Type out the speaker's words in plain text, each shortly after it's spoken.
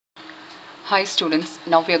Hi students,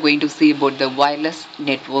 now we are going to see about the wireless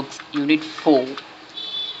networks unit 4,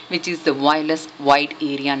 which is the wireless wide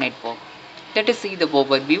area network. Let us see the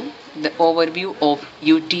overview. The overview of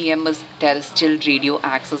UTMS terrestrial radio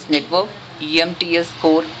access network, UMTS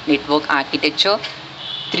core network architecture,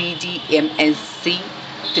 3G MSC,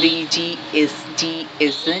 3G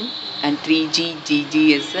SGSN and 3G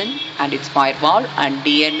GGSN and its firewall and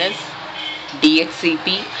DNS,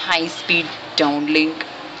 DHCP, high speed downlink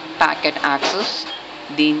packet access,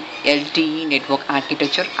 the LTE network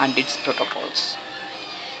architecture and its protocols.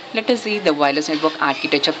 Let us see the wireless network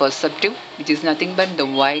architecture perspective, which is nothing but the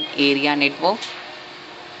wide area network,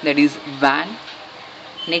 that is WAN.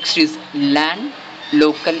 Next is LAN,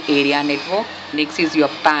 local area network. Next is your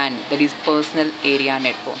PAN, that is personal area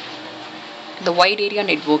network. The wide area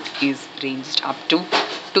network is ranged up to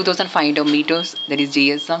 2500 meters, that is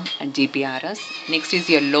GSM and GPRS. Next is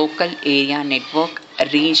your local area network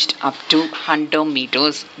ranged up to 100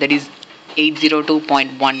 meters, that is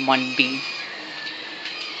 802.11b.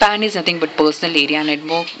 PAN is nothing but personal area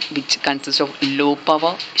network, which consists of low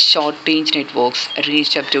power, short range networks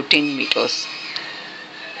ranged up to 10 meters.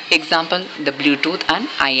 Example, the Bluetooth and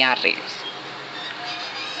IR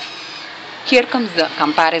Here comes the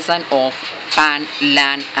comparison of PAN,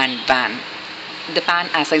 LAN and WAN. The PAN,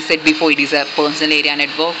 as I said before, it is a personal area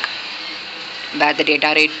network where the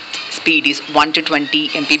data rate speed is 1 to 20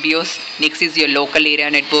 Mbps. Next is your local area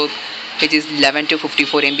network, which is 11 to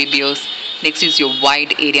 54 Mbps. Next is your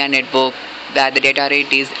wide area network where the data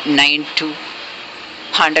rate is 9 to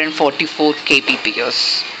 144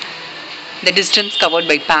 kbps. The distance covered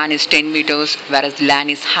by PAN is 10 meters, whereas LAN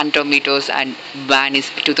is 100 meters and WAN is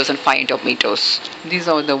 2500 meters. These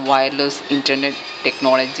are the wireless internet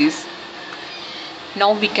technologies.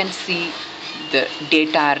 Now we can see the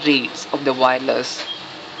data rates of the wireless,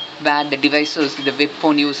 where the devices, the web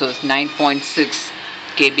phone uses 9.6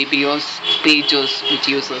 kbps, pages which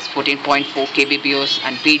uses 14.4 kbps,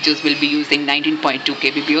 and pages will be using 19.2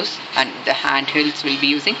 kbps, and the handhelds will be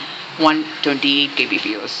using 128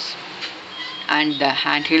 kbps. And the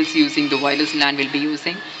handhelds using the wireless LAN will be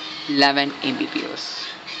using 11 Mbps.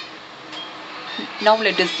 Now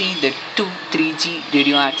let us see the two 3G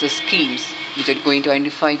radio access schemes which are going to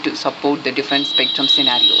identify to support the different spectrum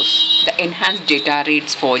scenarios. The enhanced data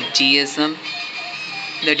rates for GSM,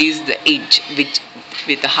 that is the edge, which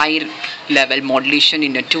with a higher level modulation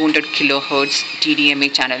in a 200 kHz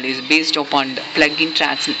TDMA channel, is based upon the plug-in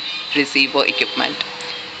transceiver equipment.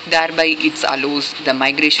 Thereby, it allows the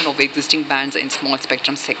migration of existing bands in small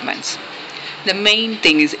spectrum segments. The main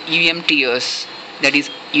thing is UMTS, that is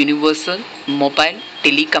Universal Mobile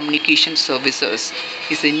Telecommunication Services,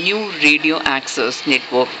 is a new radio access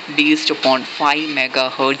network based upon 5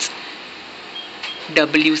 MHz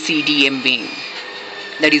WCDMA,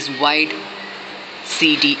 that is wide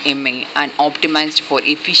CDMA, and optimized for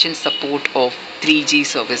efficient support of 3G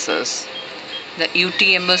services. The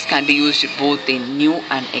UTMS can be used both in new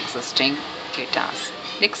and existing data.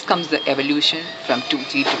 Next comes the evolution from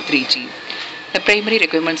 2G to 3G. The primary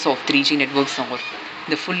requirements of 3G networks are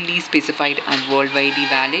the fully specified and worldwide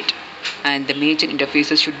valid, and the major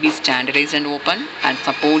interfaces should be standardized and open, and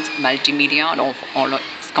supports multimedia of all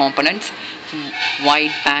its components,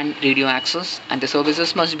 wideband radio access, and the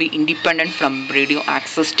services must be independent from radio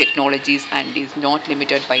access technologies and is not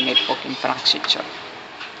limited by network infrastructure.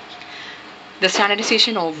 The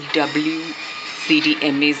standardization of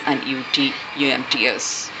WCDMAs and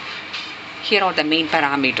UMTS. Here are the main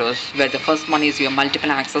parameters, where the first one is your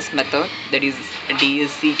multiple access method, that is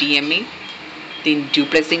DSCDMA. The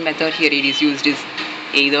duplexing method, here it is used is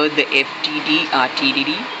either the FTD or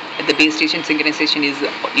TDD. The base station synchronization is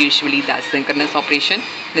usually the synchronous operation.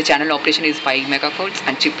 The channel operation is 5 MHz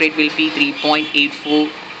and chip rate will be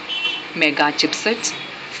 3.84 mega chipsets.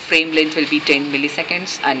 Frame length will be 10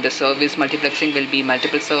 milliseconds, and the service multiplexing will be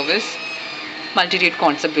multiple service. Multi-rate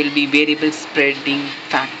concept will be variable spreading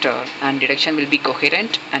factor, and detection will be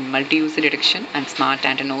coherent, and multi-user detection and smart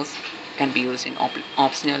antennas can be used in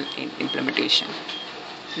optional in implementation.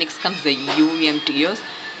 Next comes the UMTS.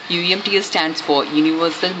 UMTS stands for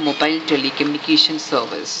Universal Mobile Telecommunication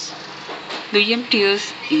Service. The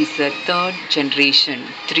UMTS is a third generation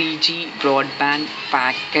 3G broadband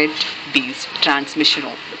packet-based transmission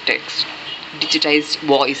of text, digitized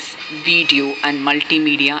voice, video and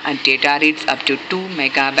multimedia, and data rates up to 2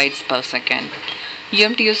 megabytes per second.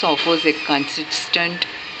 UMTS offers a consistent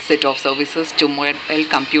set of services to mobile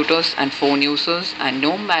computers and phone users, and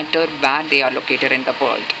no matter where they are located in the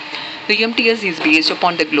world. The UMTS is based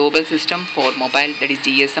upon the Global System for Mobile, that is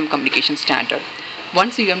GSM communication standard.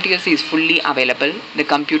 Once UMTS is fully available, the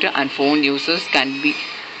computer and phone users can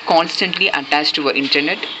constantly attached to our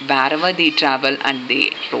internet wherever they travel and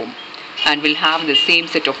they roam, and will have the same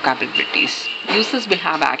set of capabilities. Users will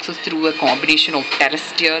have access through a combination of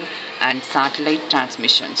terrestrial and satellite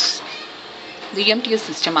transmissions. The UMTS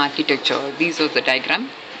system architecture, these are the diagram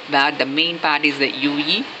where the main part is the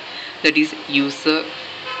UE, that is user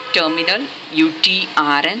terminal,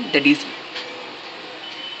 UTRN, that is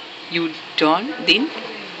U-turn, then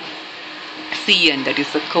CN, that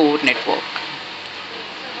is the core network.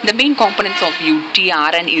 The main components of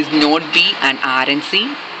UTRN is Node B and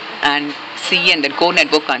RNC, and CN, the core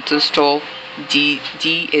network, consists of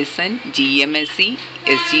GSN, GMSC,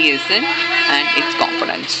 SGSN, and its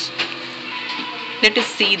components. Let us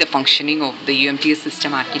see the functioning of the UMTS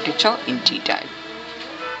system architecture in detail.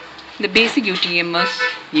 The basic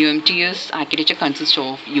UMTS architecture consists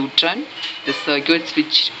of UTRN, the circuit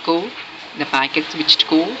switched core, the packet switched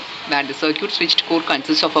core, where the circuit switched core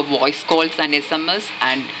consists of a voice calls and SMS,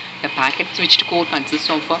 and the packet switched core consists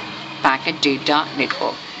of a packet data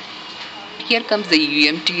network. Here comes the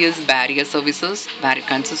UMTS barrier services, where it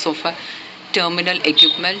consists of a terminal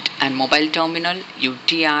equipment and mobile terminal,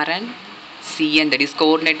 UTRN, CN, that is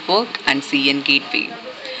core network, and CN gateway.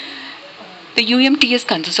 The UMTS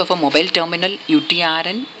consists of a mobile terminal,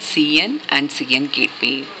 UTRN, CN, and CN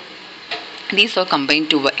gateway. These are combined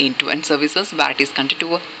to end-to-end services, where it is connected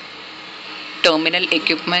to a terminal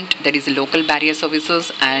equipment, that is local barrier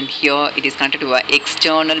services, and here it is connected to a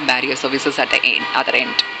external barrier services at the other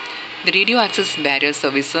end. The radio access barrier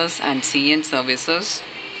services and CN services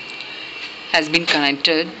has been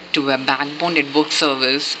connected to a backbone network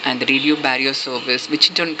service and the radio barrier service, which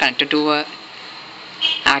in turn connected to a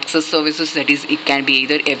access services, that is it can be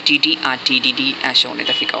either FTD or TDD as shown in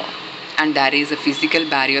the figure, and there is a physical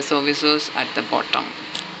barrier services at the bottom.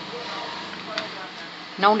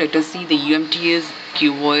 Now let us see the UMTS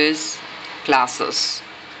QoS classes.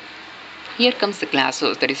 Here comes the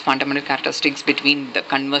classes, that is fundamental characteristics between the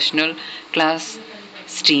conventional class,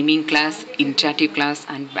 streaming class, interactive class,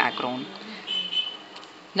 and background.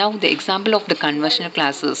 Now the example of the conventional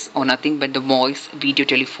classes are nothing but the voice, video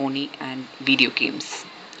telephony, and video games.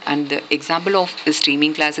 And the example of the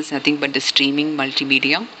streaming class is nothing but the streaming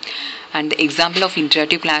multimedia. And the example of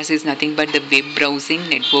interactive class is nothing but the web browsing,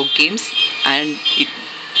 network games. And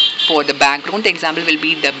for the background, the example will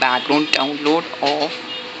be the background download of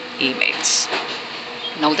emails.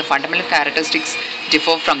 Now the fundamental characteristics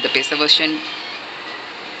differ from the beta version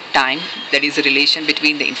time, that is the relation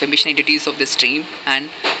between the information entities of the stream and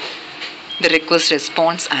the request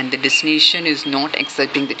response, and the destination is not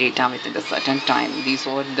accepting the data within a certain time. These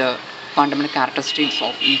are the fundamental characteristics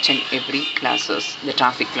of each and every classes, the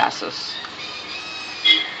traffic classes.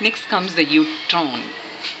 Next comes the UTRN,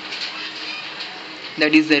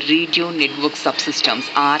 that is the radio network subsystems,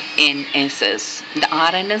 RNSS. The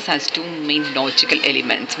RNS has two main logical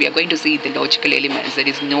elements. We are going to see the logical elements, that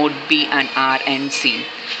is Node B and RNC.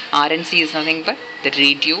 RNC is nothing but the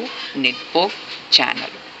radio network channel.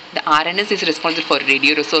 The RNS is responsible for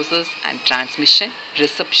radio resources and transmission,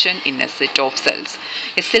 reception in a set of cells.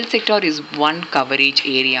 A cell sector is one coverage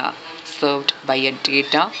area served by a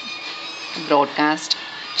data broadcast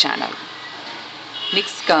channel.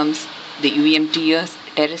 Next comes the UMTS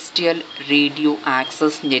terrestrial radio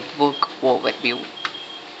access network overview.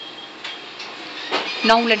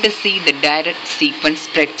 Now let us see the direct sequence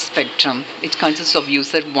spread spectrum, which consists of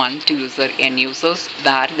user 1 to user n users,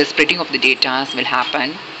 where the spreading of the data will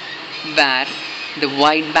happen, where the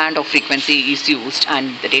wide band of frequency is used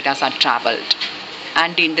and the data are traveled.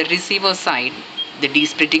 And in the receiver side, the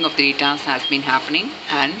desplitting of the data has been happening,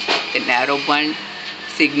 and the narrow band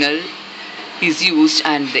signal is used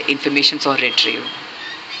and the informations are retrieved.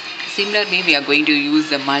 Similarly, we are going to use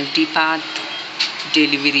the multipath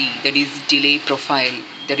delivery, that is delay profile,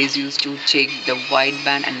 that is used to check the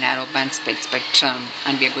wideband and narrowband spectrum,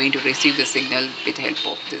 and we are going to receive the signal with the help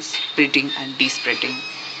of this splitting and desplitting.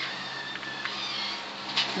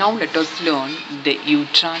 Now let us learn the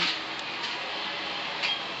UTRN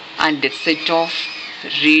and its set of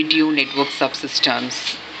radio network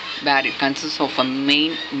subsystems, where it consists of a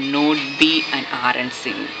main Node B and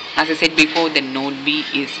RNC. As I said before, the Node B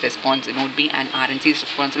and RNC is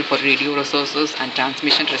responsible for radio resources and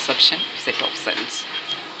transmission reception set of cells.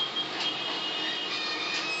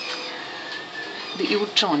 The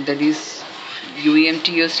UTRN, that is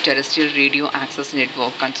UMTS terrestrial radio access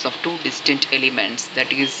network, consists of two distinct elements,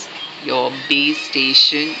 that is your base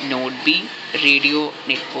station Node B, radio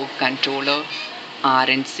network controller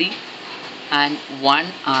RNC, and one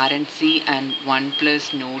RNC and one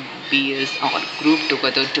plus Node BS are grouped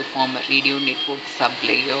together to form a radio network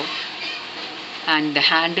sublayer. and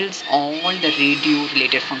handles all the radio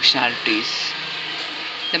related functionalities.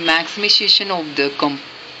 The maximization of the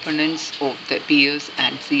components of the PS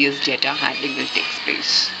and CS data handling will take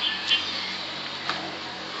place.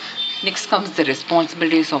 Next comes the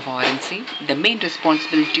responsibilities of RNC. The main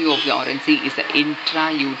responsibility of the RNC is the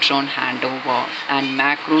intra-neutron handover and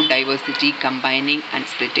macro diversity combining and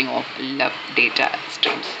splitting of LUF data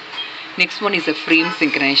streams. Next one is the frame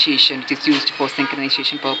synchronization, which is used for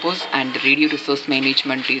synchronization purpose, and the radio resource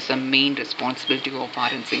management is the main responsibility of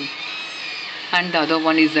RNC. And the other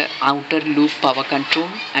one is the outer loop power control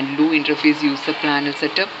and low interface user panel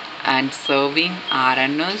setup and serving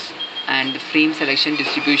RNS and frame selection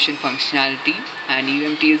distribution functionality and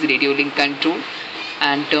UMTS radio link control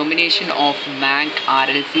and termination of MAC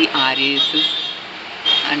RLC RASs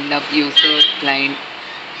and love user client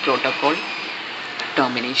protocol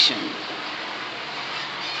termination.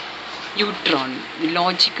 Neutron, the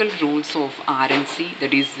logical rules of RNC,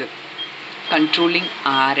 that is controlling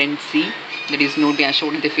RNC, that is node as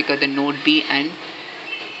shown in the figure, the node B, and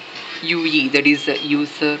UE, that is the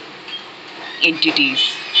user entities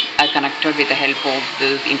are connected with the help of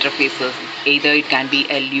these interfaces. Either it can be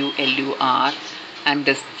LU, LUR, and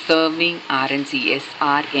the serving RNC,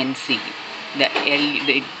 SRNC, the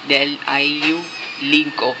LIU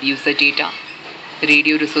link of user data.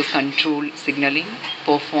 Radio resource control signaling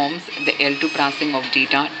performs the L2 processing of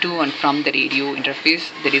data to and from the radio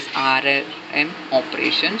interface, that is RRM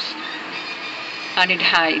operations, and it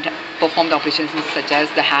performed operations such as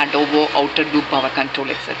the handover, outer loop power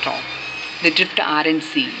control, etc. The drift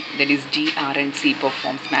RNC, that is DRNC,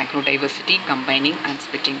 performs macro diversity combining and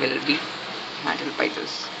splitting will be handled by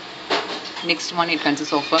this. Next one, it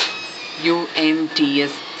consists of a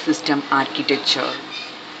UMTS system architecture.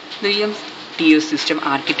 The UMTS system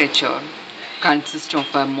architecture consists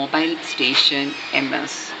of a mobile station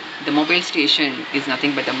MS. The mobile station is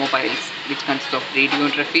nothing but the mobiles, which consists of radio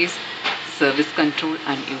interface, service control,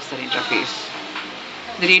 and user interface.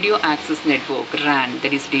 The radio access network RAN,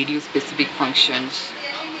 that is radio specific functions,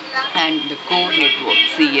 and the core network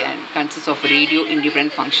CN consists of radio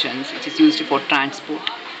independent functions, which is used for transport,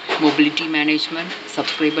 mobility management,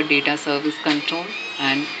 subscriber data service control,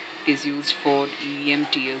 and is used for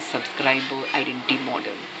UMTS subscriber identity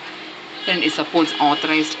model. Then it supports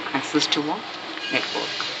authorized access to a network.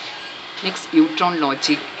 Next, neutron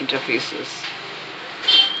logic interfaces.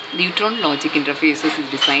 The neutron logic interfaces is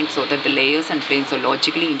designed so that the layers and planes are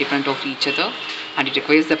logically independent of each other, and it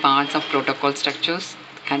requires the parts of protocol structures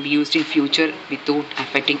that can be used in future without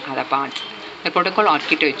affecting other parts. The protocol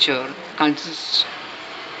architecture consists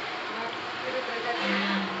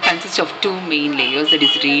of two main layers, that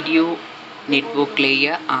is radio network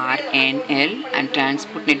layer RNL and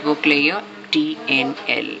transport network layer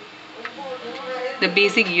TNL. The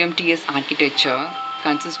basic UMTS architecture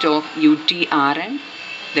consists of UTRN,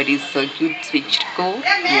 that is circuit switched core,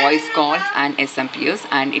 voice calls, and SMPS,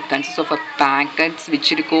 and it consists of a packet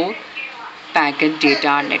switched core, packet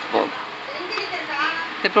data network.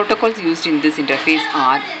 The protocols used in this interface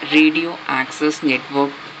are radio access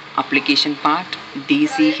network application part,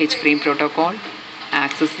 DCH frame protocol,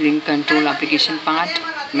 access link control application part,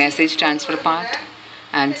 message transfer part,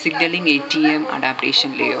 and signaling ATM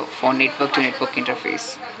adaptation layer for network to network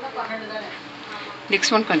interface.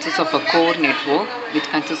 Next one consists of a core network, which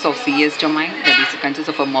consists of CS domain, that is consists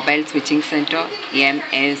of a mobile switching center,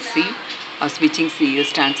 MSC, a switching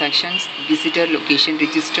CS transactions, visitor location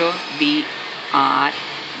register, BR,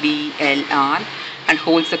 BLR, and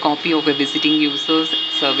holds a copy of a visiting user's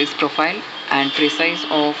service profile and precise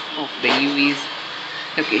of the UE's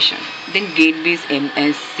location. Then gateways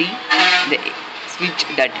MSC, the switch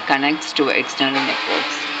that connects to external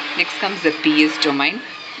networks. Next comes the PS domain.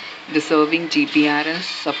 The serving GPRS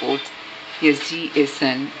supports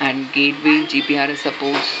SGSN, and gateway GPRS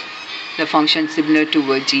supports the function similar to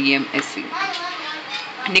a GMSC.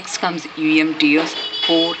 Next comes UMTS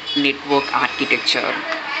core network architecture.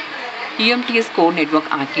 UMTS core network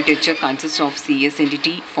architecture consists of CS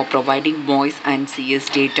entity for providing voice and CS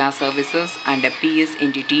data services and a PS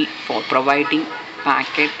entity for providing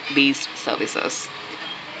packet-based services.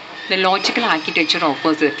 The logical architecture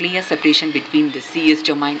offers a clear separation between the CS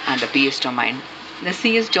domain and the PS domain. The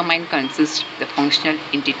CS domain consists of the functional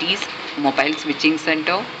entities, mobile switching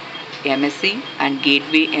center, MSC, and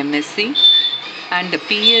gateway MSC, and the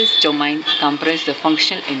PS domain comprises the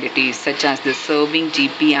functional entities such as the serving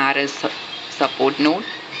GPRS support node,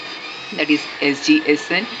 that is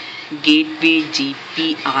SGSN, gateway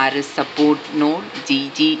GPRS support node,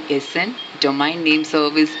 GGSN, domain name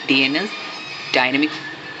service DNS, dynamic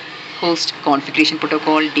host configuration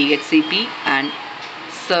protocol DHCP, and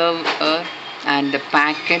server and the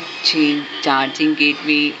packet chain charging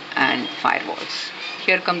gateway and firewalls.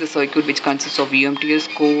 Here comes the circuit which consists of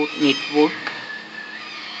UMTS core network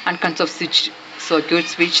and consists of circuit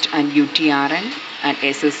switched and UTRN and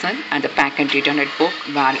SSN and the packet data network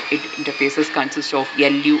where it interfaces consist of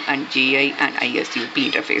LU and JI and ISUP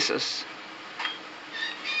interfaces.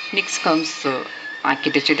 Next comes the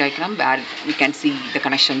architecture diagram where we can see the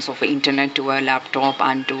connections of internet to a laptop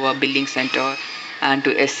and to a billing center and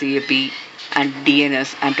to SAP and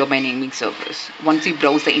DNS and domain naming servers. Once you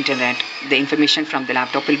browse the internet, the information from the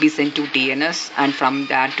laptop will be sent to DNS and from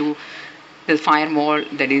there to the firewall,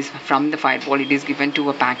 that is from the firewall it is given to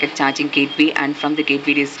a packet charging gateway and from the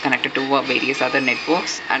gateway it is connected to various other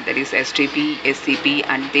networks and that is STP, SCP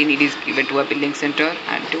and then it is given to a billing center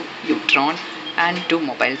and to Utron and to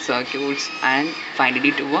mobile circuits and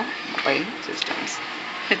finally to a mobile systems.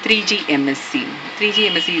 The 3G MSC. 3G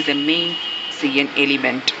MSC is the main CN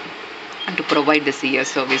element and to provide the CS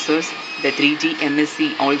services. The 3G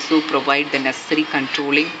MSC also provide the necessary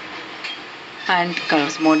controlling and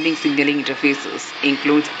corresponding signaling interfaces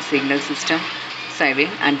includes signal system, siren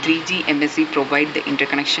and 3G MSC provide the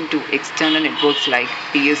interconnection to external networks like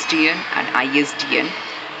PSTN and ISDN.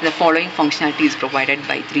 The following functionality is provided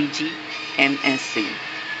by 3G MSC.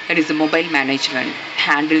 That is the mobile management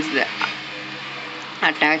handles the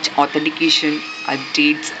attach authentication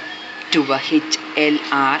updates to a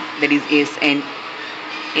HLR that is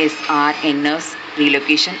SRNS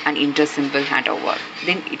relocation and inter-symbol handover.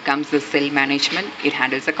 Then it comes the cell management. It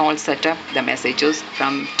handles the call setup, the messages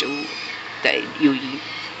from to the UE.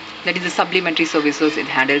 That is the supplementary services. It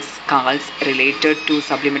handles calls related to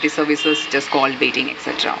supplementary services, just call waiting,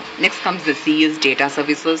 etc. Next comes the CS data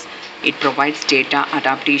services. It provides data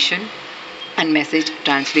adaptation and message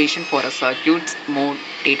translation for a circuits mode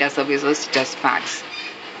data services, just fax.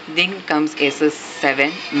 Then comes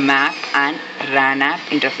SS7 map and RANAP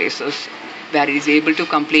interfaces where it is able to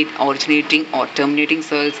complete originating or terminating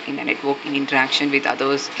cells in a network in interaction with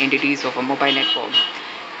others entities of a mobile network.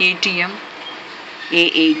 ATM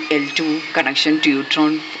A8L2 connection to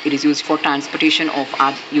Utron. It is used for transportation of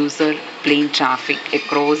user plane traffic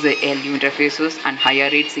across the LU interfaces and higher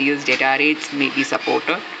rate CS data rates may be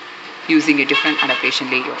supported using a different adaptation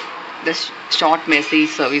layer. The short message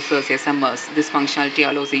services SMS. This functionality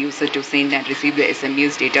allows the user to send and receive the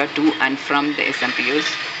SMS data to and from the SMPS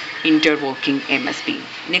interworking MSP.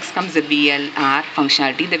 Next comes the VLR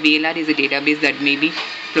functionality. The VLR is a database that may be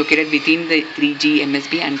located within the 3G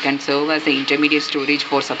MSP and can serve as the intermediate storage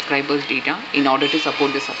for subscribers' data in order to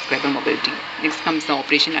support the subscriber mobility. Next comes the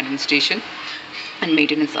operation administration and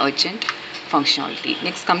maintenance urgent functionality.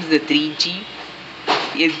 Next comes the 3G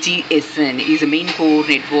SGSN is a main core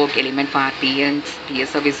network element for PS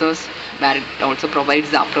services where it also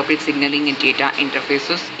provides the appropriate signaling and data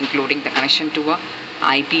interfaces including the connection to a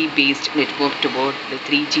IP based network toward the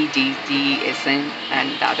 3G, GGSN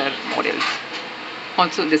and the other models.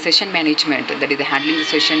 Also the session management, that is the handling the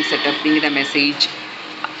session, setting the message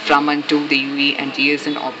from and to the UE and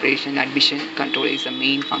GSN operation admission control is the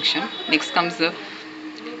main function. Next comes the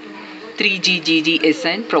 3G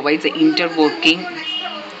GGSN provides the interworking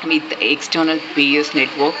with the external PS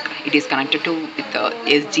network. It is connected to with the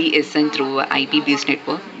SGSN through an IP-based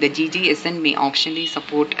network. The GGSN may optionally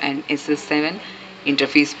support an SS7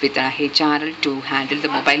 interface with a HRL to handle the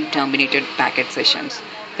mobile terminated packet sessions.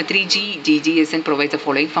 The 3G GGSN provides the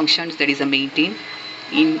following functions, that is a maintain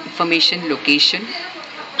information location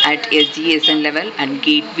at SGSN level and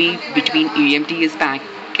gateway between UMTS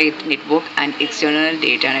packet network and external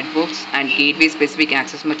data networks and gateway specific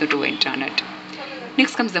access method to internet.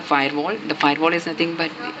 Next comes the firewall. The firewall is nothing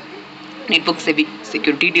but network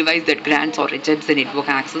security device that grants or rejects the network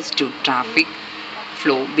access to traffic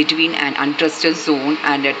flow between an untrusted zone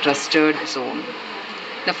and a trusted zone.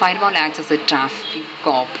 The firewall acts as a traffic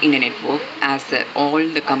cop in a network as all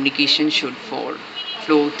the communication should flow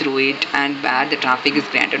through it and where the traffic is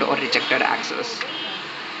granted or rejected access.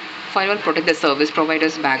 Firewall protects the service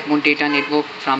provider's backbone data network from